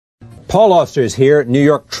Paul Auster is here. New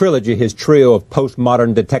York Trilogy, his trio of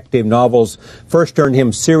postmodern detective novels, first earned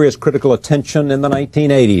him serious critical attention in the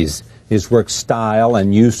 1980s. His work's style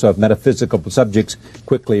and use of metaphysical subjects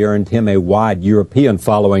quickly earned him a wide European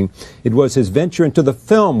following. It was his venture into the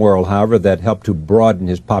film world, however, that helped to broaden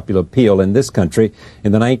his popular appeal in this country.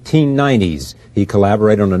 In the 1990s, he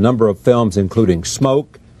collaborated on a number of films, including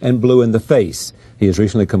Smoke and Blue in the Face. He has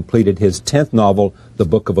recently completed his 10th novel, The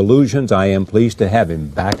Book of Illusions. I am pleased to have him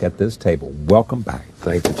back at this table. Welcome back.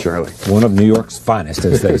 Thank you, Charlie. One of New York's finest,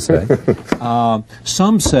 as they say.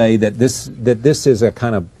 Some say that this is a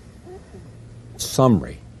kind of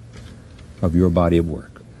summary of your body of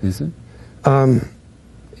work. Is it?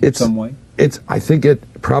 In some way? I think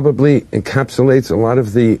it probably encapsulates a lot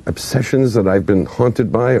of the obsessions that I've been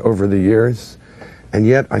haunted by over the years. And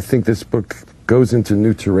yet, I think this book goes into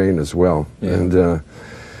new terrain as well. Yeah. And,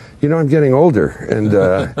 you know, I'm getting older, and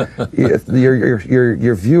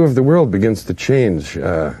your view of the world begins to change.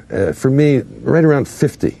 For me, right around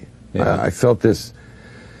 50, I felt this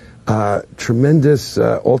tremendous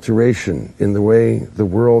alteration in the way the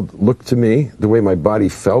world looked to me, the way my body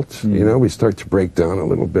felt. You know, we start to break down a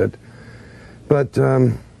little bit. But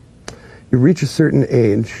you reach a certain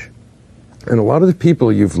age, and a lot of the people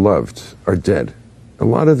you've loved are dead. A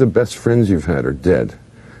lot of the best friends you've had are dead.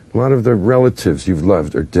 A lot of the relatives you've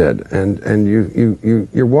loved are dead. And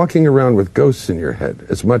you're walking around with ghosts in your head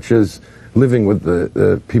as much as living with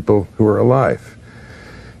the people who are alive.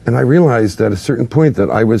 And I realized at a certain point that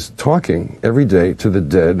I was talking every day to the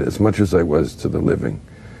dead as much as I was to the living.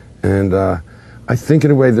 And I think in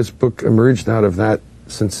a way this book emerged out of that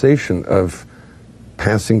sensation of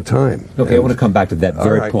passing time. Okay, I want to come back to that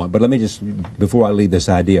very point, but let me just, before I leave this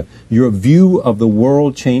idea, your view of the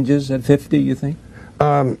world changes at 50, you think?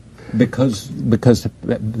 Because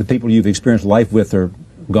the people you've experienced life with are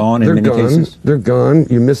gone in many cases? They're gone.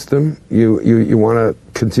 You miss them. You want to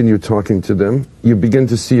continue talking to them. You begin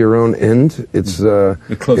to see your own end. You're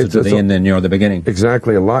closer to the end than you're the beginning.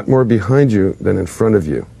 Exactly. A lot more behind you than in front of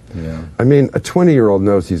you. Yeah. I mean, a 20-year-old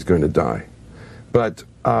knows he's going to die, but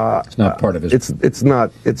it's not part of his. It's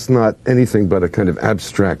not anything but a kind of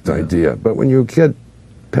abstract idea. But when you get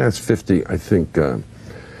past 50, I think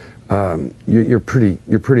you're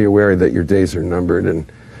pretty aware that your days are numbered. And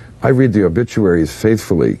I read the obituaries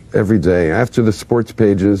faithfully every day. After the sports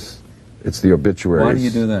pages, it's the obituaries. Why do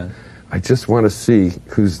you do that? I just want to see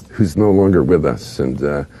who's no longer with us,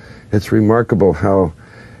 and it's remarkable how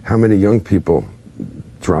many young people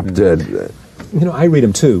drop dead. You know, I read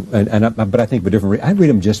them too, but I think for different reasons. I read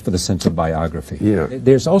them just for the sense of biography. Yeah.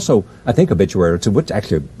 There's also, I think, obituary, which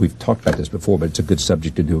actually we've talked about this before, but it's a good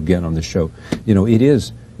subject to do again on the show. You know, it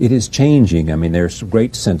is changing. I mean, there's a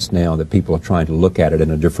great sense now that people are trying to look at it in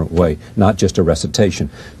a different way, not just a recitation.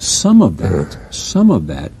 Some of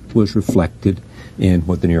that was reflected in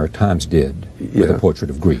what the New York Times did with A Portrait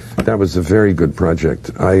of Grief. That was a very good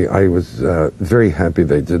project. I was very happy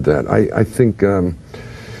they did that. I think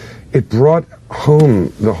it brought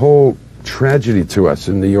home the whole tragedy to us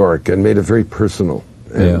in New York and made it very personal.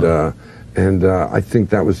 And I think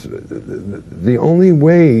that was the only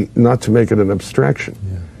way not to make it an abstraction.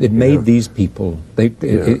 Yeah. It made these people,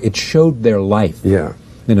 it showed their life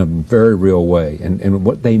in a very real way, and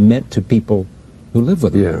what they meant to people who live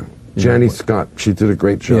with them. Yeah. Janie Scott, she did a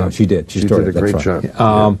great job. Yeah, she did. She did a great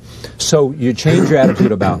job. So you change your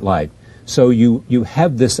attitude about life. So you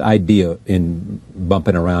have this idea in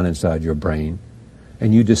bumping around inside your brain,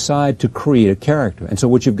 and you decide to create a character. And so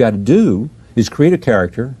what you've got to do is create a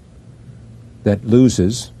character that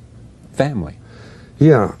loses family.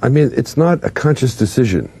 Yeah, I mean, it's not a conscious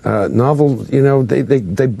decision. Novels, you know,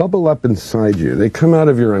 they bubble up inside you. They come out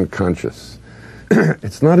of your unconscious.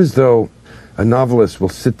 It's not as though a novelist will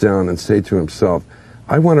sit down and say to himself,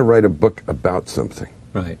 I want to write a book about something.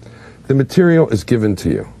 Right. The material is given to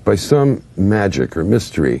you by some magic or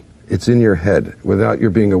mystery. It's in your head without your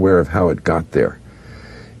being aware of how it got there.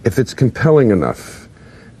 If it's compelling enough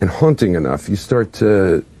and haunting enough, you start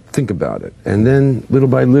to think about it. And then, little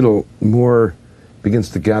by little, more begins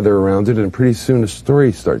to gather around it, and pretty soon a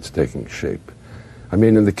story starts taking shape. I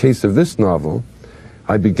mean, in the case of this novel,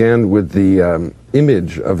 I began with the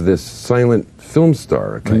image of this silent film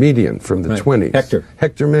star, a comedian from the 20s.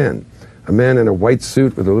 Hector Mann. A man in a white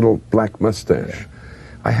suit with a little black mustache.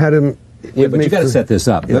 I had him... Yeah, but you got to set this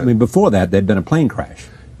up. I mean, before that, there'd been a plane crash.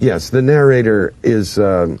 Yes, the narrator is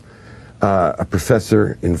a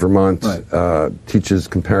professor in Vermont, teaches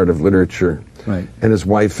comparative literature, and his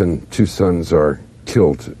wife and two sons are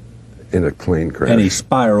killed in a plane crash. And he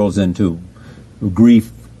spirals into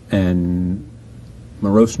grief and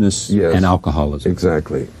Moroseness and alcoholism.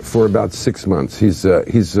 Exactly. For about 6 months. He's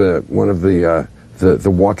one of the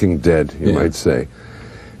walking dead, you might say.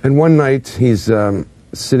 And one night he's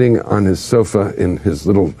sitting on his sofa in his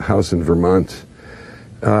little house in Vermont,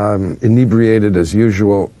 inebriated as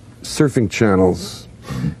usual, surfing channels,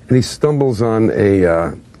 and he stumbles on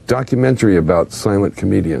a documentary about silent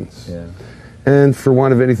comedians. Yeah. And for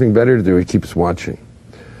want of anything better to do, he keeps watching.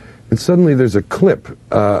 And suddenly there's a clip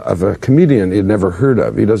of a comedian he'd never heard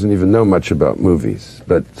of. He doesn't even know much about movies,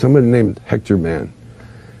 but someone named Hector Mann.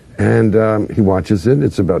 And he watches it.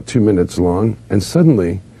 It's about 2 minutes long. And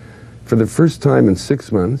suddenly, for the first time in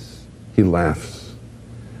 6 months, he laughs.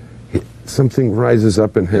 Something rises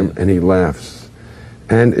up in him, and he laughs.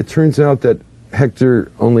 And it turns out that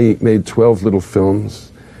Hector only made 12 little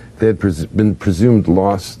films. They had been presumed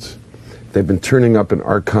lost. They've been turning up in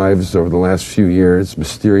archives over the last few years,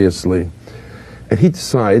 mysteriously. And he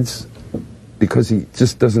decides, because he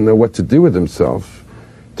just doesn't know what to do with himself,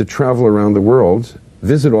 to travel around the world,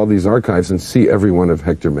 visit all these archives, and see every one of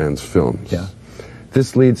Hector Mann's films. Yeah.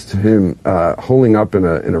 This leads to him holing up in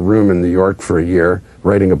a room in New York for a year,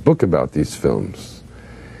 writing a book about these films.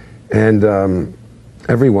 And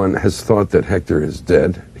everyone has thought that Hector is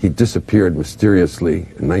dead. He disappeared mysteriously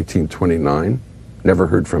in 1929, never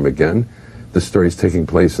heard from again. The story's taking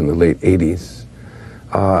place in the late 80s.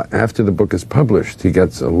 After the book is published, he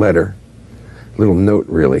gets a letter, a little note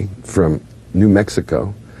really, from New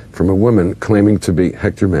Mexico, from a woman claiming to be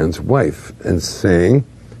Hector Mann's wife and saying,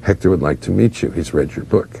 Hector would like to meet you. He's read your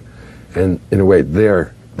book. And in a way,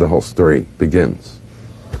 there the whole story begins.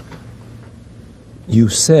 You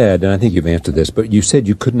said, and I think you've answered this, but you said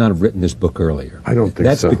you could not have written this book earlier. I don't think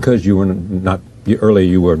so. That's because you were not, earlier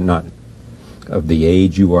you were not of the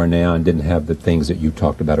age you are now and didn't have the things that you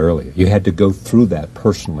talked about earlier. You had to go through that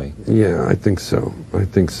personally. Yeah, I think so. I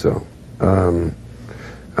think so.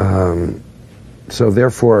 So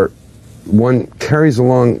therefore, one carries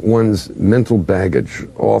along one's mental baggage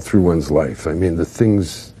all through one's life. I mean, the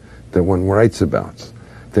things that one writes about,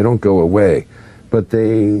 they don't go away, but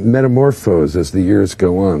they metamorphose as the years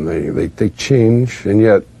go on. They change, and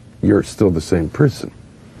yet you're still the same person.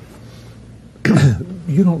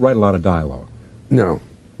 You don't write a lot of dialogue. No,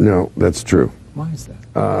 that's true. Why is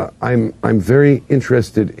that? I'm very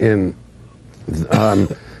interested in.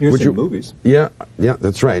 You're saying movies. Yeah,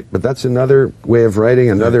 that's right. But that's another way of writing,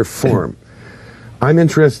 another form. I'm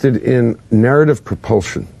interested in narrative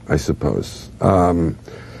propulsion, I suppose. I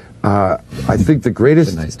think the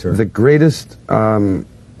greatest,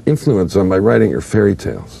 influence on my writing are fairy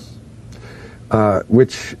tales,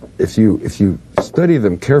 which, if you study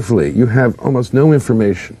them carefully, you have almost no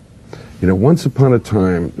information. You know, once upon a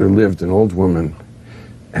time, there lived an old woman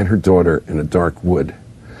and her daughter in a dark wood.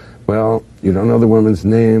 Well, you don't know the woman's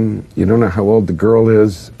name, you don't know how old the girl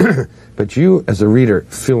is, but you, as a reader,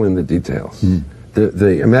 fill in the details.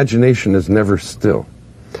 The imagination is never still.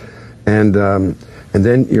 And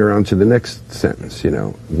then you're on to the next sentence, you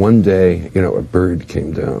know. One day, you know, a bird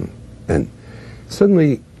came down, and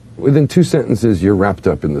suddenly, within 2 sentences, you're wrapped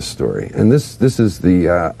up in the story. And this is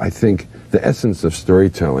the, I think, the essence of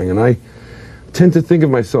storytelling. And I tend to think of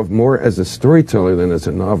myself more as a storyteller than as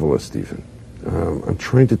a novelist, even. I'm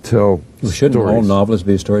trying to tell Shouldn't all novelists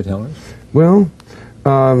be storytellers? Well,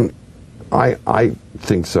 I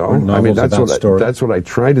think so. I mean, that's what I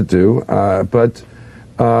try to do. But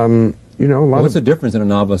you know, what's the difference in a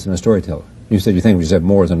novelist and a storyteller? You said you think of yourself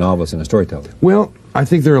more as a novelist and a storyteller. Well, I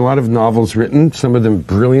think there are a lot of novels written, some of them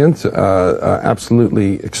brilliant,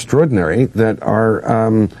 absolutely extraordinary, that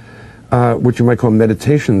are what you might call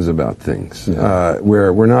meditations about things,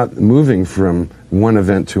 where we're not moving from one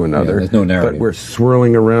event to another, there's no narrative, but we're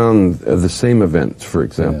swirling around the same event, for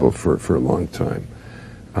example, for a long time.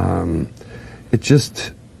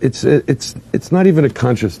 It's not even a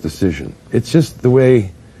conscious decision. It's just the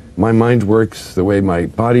way my mind works, the way my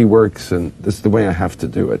body works, and this is the way I have to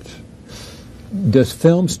do it. Does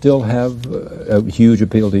film still have a huge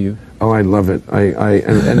appeal to you? Oh, I love it.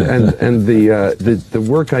 And the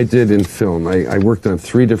work I did in film, I worked on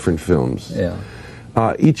 3 different films. Yeah.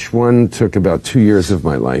 Each one took about 2 years of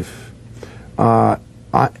my life.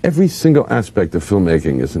 Every single aspect of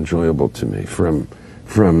filmmaking is enjoyable to me, from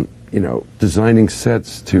you know, designing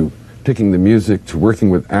sets to picking the music to working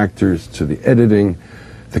with actors to the editing,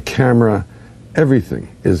 the camera. Everything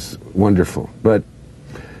is wonderful. But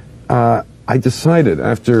I decided,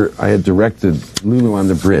 after I had directed Lulu on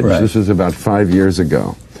the Bridge, this was about 5 years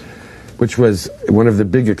ago, which was one of the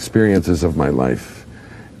big experiences of my life,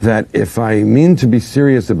 that if I mean to be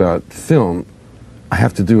serious about film, I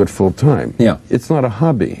have to do it full time. Yeah. It's not a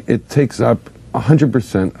hobby. It takes up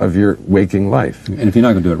 100% of your waking life. And if you're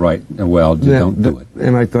not going to do it right, well, don't do it.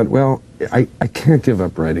 And I thought, well, I can't give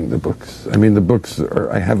up writing the books. I mean, the books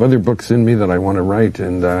I have other books in me that I want to write,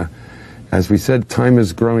 and as we said, time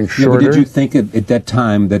is growing shorter. Yeah, but did you think at that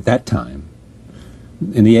time,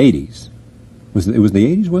 in the 80s, it was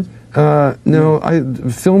the 80s, was it? No,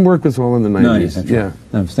 film work was all in the 90s. That's yeah. Right.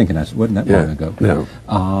 I was thinking that wasn't that long ago. No.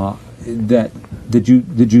 Did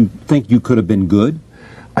you think you could have been good?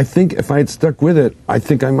 I think if I had stuck with it, I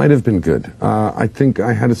think I might have been good. I think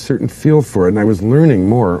I had a certain feel for it, and I was learning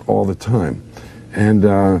more all the time. And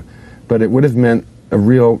but it would have meant a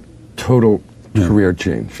real, total career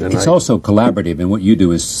change. And it's also collaborative, and what you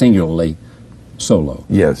do is singularly solo.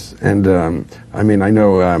 Yes, and I mean, I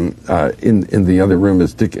know in the other room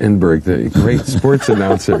is Dick Enberg, the great sports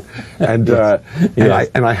announcer, and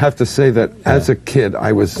I have to say that as a kid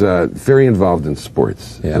I was very involved in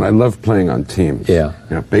sports, and I loved playing on teams. Yeah,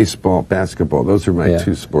 you know, baseball, basketball; those are my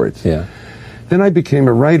two sports. Yeah. Then I became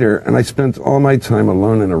a writer, and I spent all my time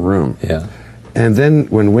alone in a room. Yeah. And then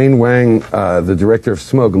when Wayne Wang, the director of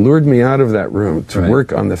Smoke, lured me out of that room to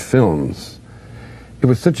work on the films, it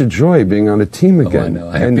was such a joy being on a team again. Oh,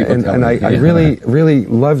 I know. And I really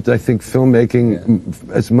loved, I think,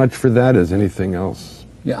 filmmaking as much for that as anything else.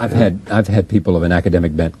 Yeah, I've had people of an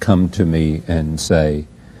academic bent come to me and say,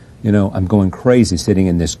 you know, I'm going crazy sitting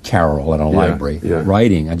in this carrel in a library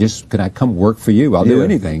writing. Can I come work for you? I'll do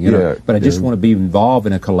anything, you know. But I just want to be involved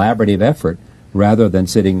in a collaborative effort rather than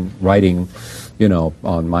sitting writing, you know,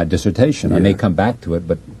 on my dissertation. I may come back to it,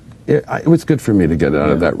 but it was good for me to get out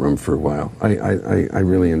of that room for a while. I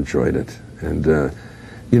really enjoyed it. And,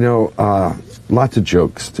 you know, lots of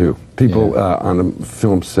jokes, too. People on a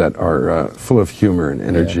film set are full of humor and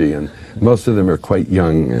energy, and most of them are quite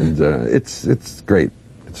young, and it's great.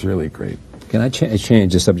 It's really great. Can I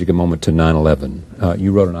change the subject a moment to 9/11?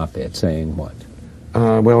 You wrote an op-ed saying what?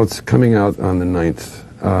 Well, it's coming out on the 9th.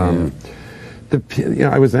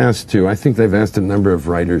 I was asked to. I think they've asked a number of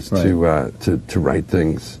writers to write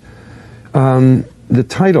things. The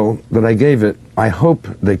title that I gave it, I hope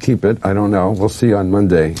they keep it, I don't know, we'll see on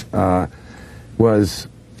Monday, was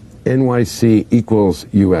NYC equals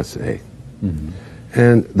USA. Mm-hmm.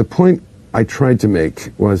 And the point I tried to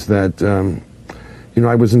make was that, you know,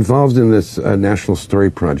 I was involved in this National Story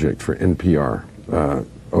Project for NPR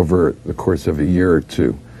over the course of a year or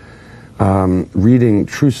two, reading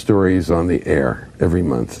true stories on the air every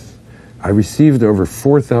month. I received over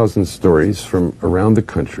 4,000 stories from around the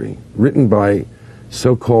country, written by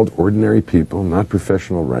so-called ordinary people, not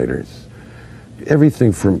professional writers.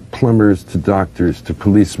 Everything from plumbers to doctors to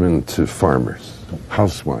policemen to farmers,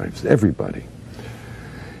 housewives, everybody.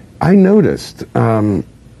 I noticed there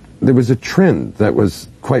was a trend that was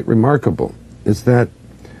quite remarkable, is that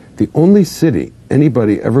the only city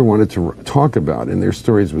anybody ever wanted to talk about in their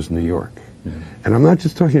stories was New York. And I'm not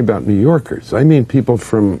just talking about New Yorkers. I mean people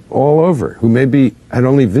from all over who maybe had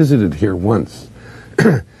only visited here once.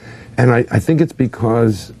 And I think it's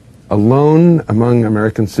because alone among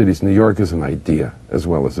American cities, New York is an idea as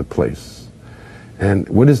well as a place. And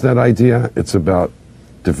what is that idea? It's about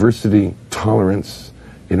diversity, tolerance,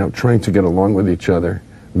 you know, trying to get along with each other,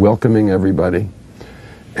 welcoming everybody.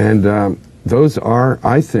 And those are,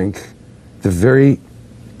 I think, the very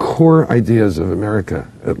core ideas of America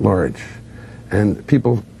at large. And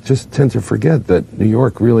people just tend to forget that New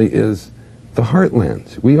York really is the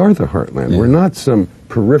heartland. We are the heartland. We're not some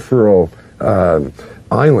peripheral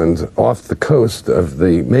island off the coast of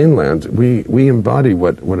the mainland. We embody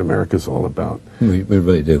what America's all about. We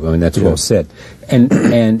really do. I mean, that's well said. And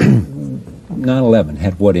 9/11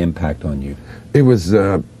 had what impact on you? It was,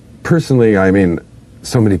 personally, I mean,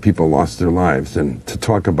 so many people lost their lives. And to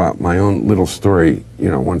talk about my own little story, you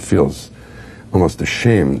know, one feels almost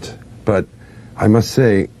ashamed. But I must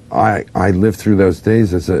say, I lived through those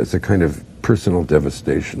days as a kind of personal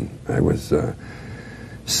devastation. I was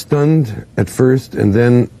stunned at first and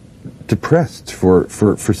then depressed for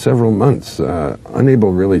several months,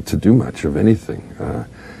 unable really to do much of anything.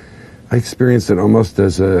 I experienced it almost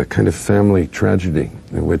as a kind of family tragedy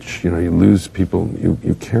in which, you know, you lose people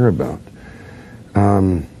you care about.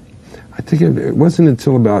 I think it wasn't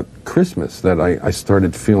until about Christmas that I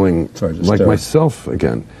started feeling like myself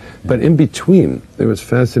again. But in between, it was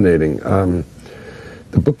fascinating.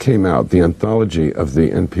 The book came out, the anthology of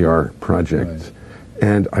the NPR project,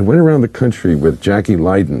 and I went around the country with Jackie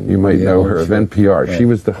Leiden. You might know her of NPR. She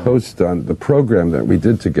was the host on the program that we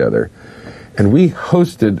did together. And we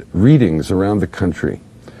hosted readings around the country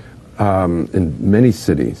in many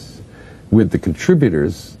cities with the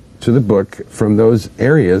contributors to the book from those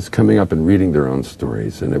areas coming up and reading their own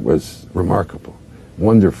stories. And it was remarkable,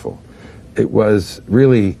 wonderful. it was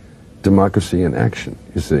really democracy in action,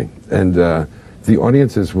 you see. And the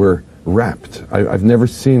audiences were rapt. I've never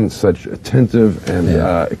seen such attentive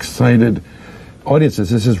and excited audiences.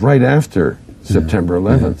 This is right after September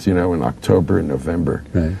 11th, you know, in October and November.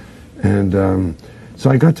 Right. And so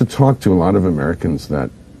I got to talk to a lot of Americans that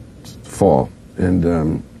fall. And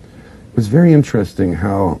it was very interesting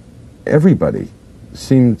how everybody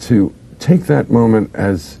seemed to take that moment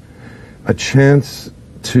as a chance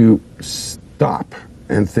to stop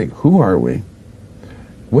and think, who are we?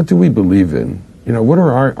 What do we believe in? You know, what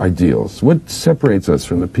are our ideals? What separates us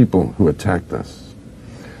from the people who attacked us?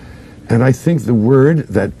 And I think the word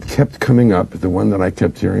that kept coming up, the one that I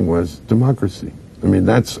kept hearing, was democracy. I mean,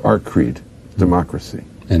 that's our creed, democracy.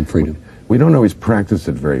 And freedom. We don't always practice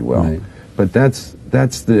it very well, right. but that's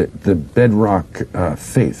the bedrock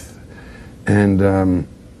faith. And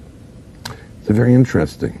it's very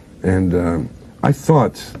interesting. And I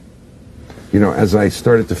thought, you know, as I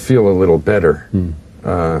started to feel a little better,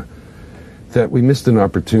 that we missed an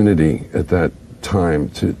opportunity at that time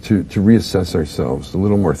to reassess ourselves a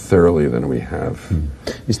little more thoroughly than we have.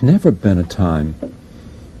 There's never been a time,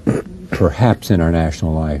 perhaps in our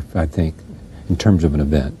national life, I think, in terms of an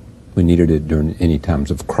event, we needed it during any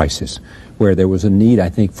times of crisis, where there was a need, I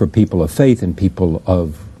think, for people of faith and people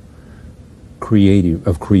of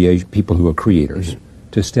people who are creators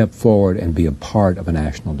to step forward and be a part of a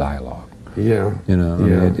national dialogue. Yeah. You know, I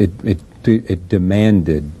mean, it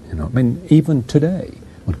demanded, you know, I mean, even today,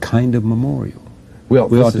 what kind of memorial? Well,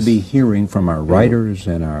 we ought to be hearing from our writers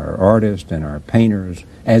and our artists and our painters,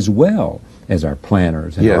 as well as our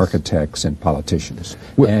planners and architects and politicians,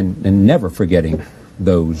 and never forgetting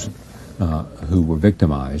those who were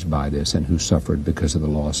victimized by this and who suffered because of the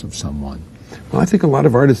loss of someone. Well, I think a lot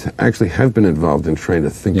of artists actually have been involved in trying to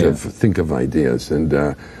think of ideas,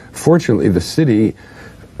 and fortunately, the city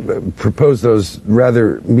proposed those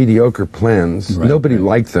rather mediocre plans. Nobody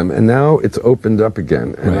liked them, and now it's opened up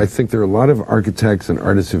again. And I think there are a lot of architects and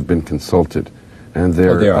artists who've been consulted, and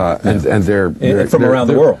they're from around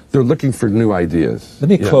the world. They're looking for new ideas. Let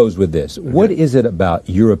me close with this. What is it about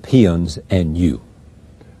Europeans and you?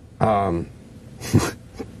 Damned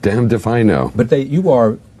if I know. But you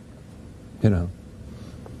are, you know,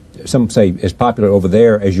 some say as popular over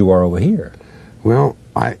there as you are over here. Well,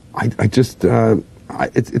 I just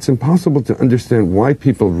it's impossible to understand why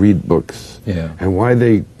people read books and why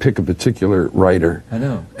they pick a particular writer. I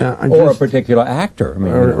know. Or a particular actor. I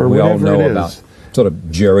mean, or we all know about sort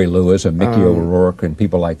of Jerry Lewis and Mickey O'Rourke and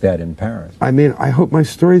people like that in Paris. I mean, I hope my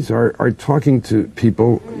stories are talking to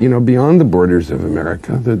people, you know, beyond the borders of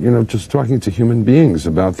America, that, you know, just talking to human beings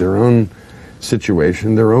about their own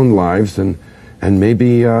situation, their own lives, and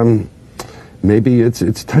maybe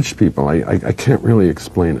it's touched people. I can't really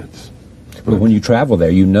explain it. But when you travel there,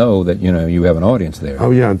 you know that, you know, you have an audience there. Oh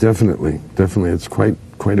yeah, definitely. It's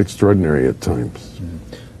quite extraordinary at times.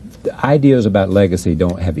 The ideas about legacy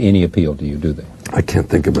don't have any appeal to you, do they? I can't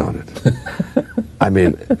think about it. I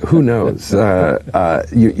mean, who knows?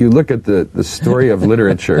 You look at the story of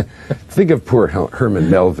literature. Think of poor Herman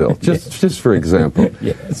Melville, just for example.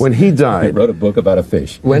 Yes. When he died, he wrote a book about a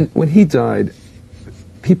fish. When he died,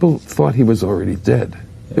 people thought he was already dead.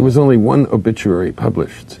 There was only one obituary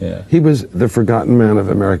published. Yeah. He was the forgotten man of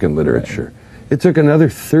American literature. Right. It took another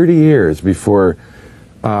 30 years before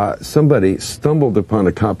somebody stumbled upon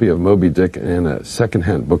a copy of Moby Dick in a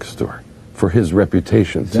secondhand bookstore for his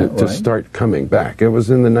reputation to start coming back. It was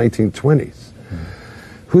in the 1920s.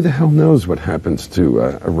 Who the hell knows what happens to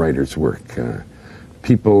a writer's work?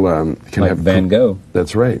 People can have Van Gogh.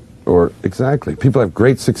 That's right. Or exactly. People have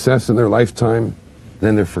great success in their lifetime,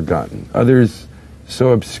 then they're forgotten. Others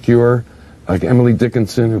so obscure, like Emily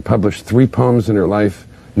Dickinson, who published 3 poems in her life.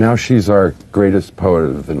 Now she's our greatest poet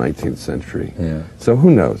of the 19th century. Yeah. So who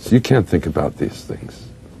knows? You can't think about these things.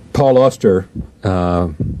 Paul Auster,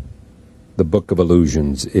 The Book of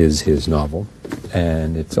Illusions is his novel,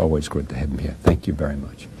 and it's always good to have him here. Thank you very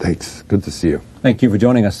much. Thanks. Good to see you. Thank you for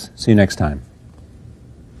joining us. See you next time.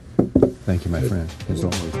 Thank you, my friend, as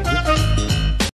always.